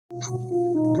Yeah,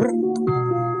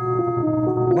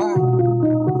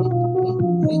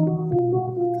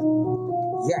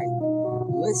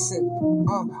 listen,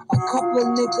 a couple of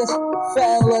niggas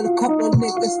fell and a couple of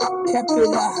niggas kept it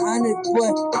 100,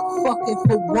 but fucking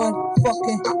for 1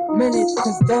 fucking minute,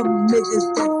 cause them niggas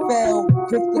that fell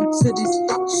victim to this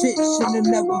shit should've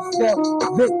never fell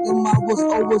victim. I was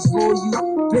always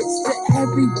loyal, bitch, to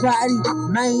everybody,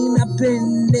 man. I've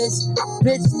been this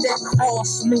bitch that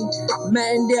cost me,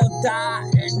 man, they'll die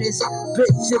in this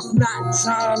bitch if not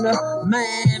tryna,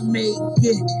 man, make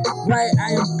it right.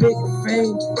 I am big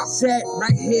fame, set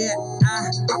right here.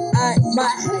 My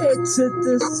head to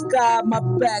the sky, my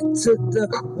back to the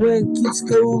wind. Keep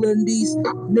schooling these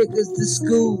niggas, the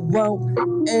school won't.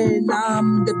 And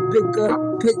I'm the bigger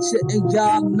picture, and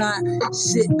y'all not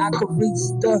shit. I could reach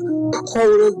the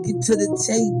quota, get to the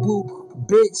table.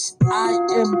 Bitch, I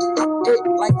am it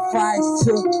like fries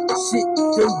to shit.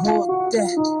 They want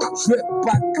that drip,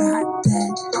 I got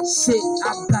that shit.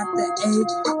 I got the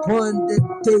A1 that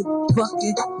they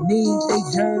fucking need. They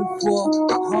yearn for,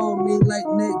 homie, like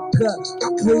nigga.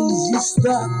 Please, you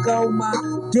stuck on my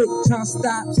dick, tryna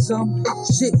stop some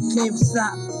shit. Can't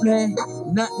stop, man.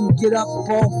 Nothing get up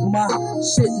off my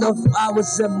shit. No, I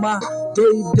was in my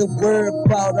day to worry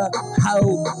about a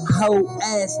hoe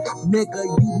ass nigga.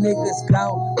 You niggas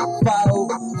gon' follow.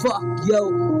 Fuck yo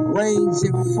range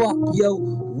and fuck yo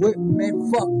whip,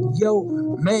 man. Fuck yo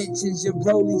mansions, your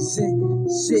rollies and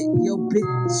shit. Your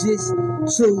bitches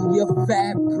to your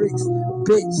fabrics,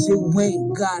 bitch. You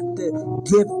ain't got the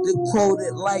gift to quote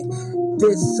it like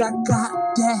this. I got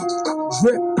that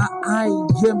drip, I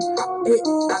am it.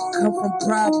 I come from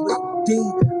poverty,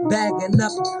 bagging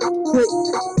up quick,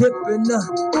 dipping up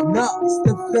nuts.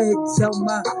 The feds on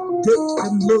my dick,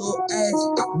 them little ass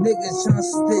niggas tryna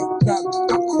stick up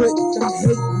quick. Them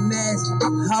hating ass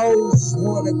hoes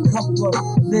want a couple,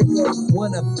 nigga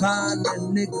wanna bind a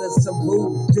nigga some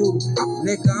voodoo.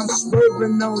 Nigga, I'm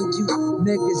swerving on you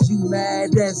niggas, you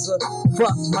mad as a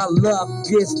fuck. My luck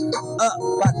is up,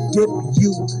 I dip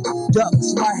you.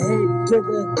 Ducks my head to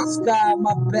the sky,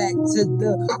 my back to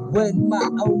the wind. My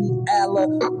only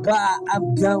alibi,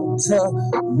 I'm going to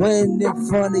win in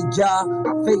front of y'all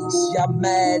face. Y'all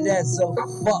mad as a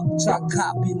fuck, try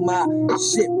copy my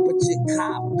shit, but your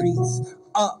copies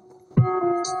up.